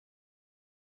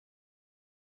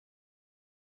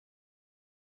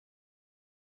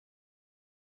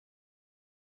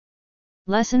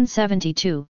Lesson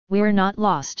 72, We're not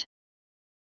lost.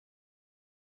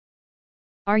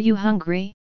 Are you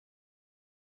hungry?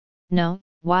 No,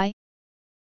 why?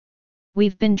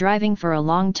 We've been driving for a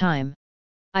long time.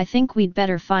 I think we'd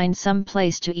better find some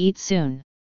place to eat soon.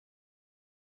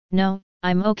 No,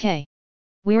 I'm okay.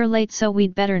 We're late, so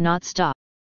we'd better not stop.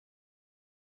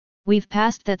 We've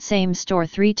passed that same store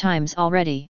 3 times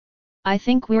already. I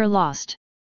think we're lost.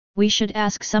 We should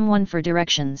ask someone for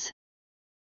directions.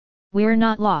 We're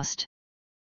not lost.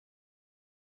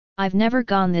 I've never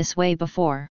gone this way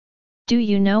before. Do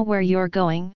you know where you're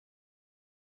going?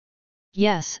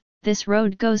 Yes, this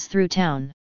road goes through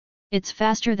town. It's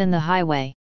faster than the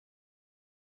highway.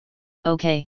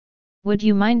 Okay. Would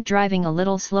you mind driving a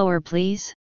little slower,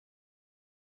 please?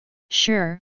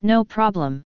 Sure, no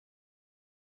problem.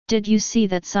 Did you see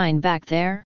that sign back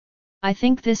there? I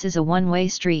think this is a one-way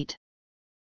street.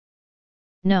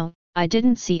 No, I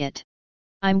didn't see it.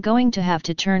 I'm going to have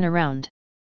to turn around.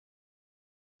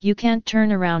 You can't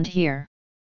turn around here.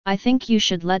 I think you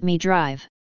should let me drive.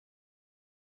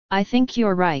 I think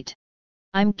you're right.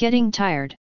 I'm getting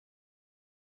tired.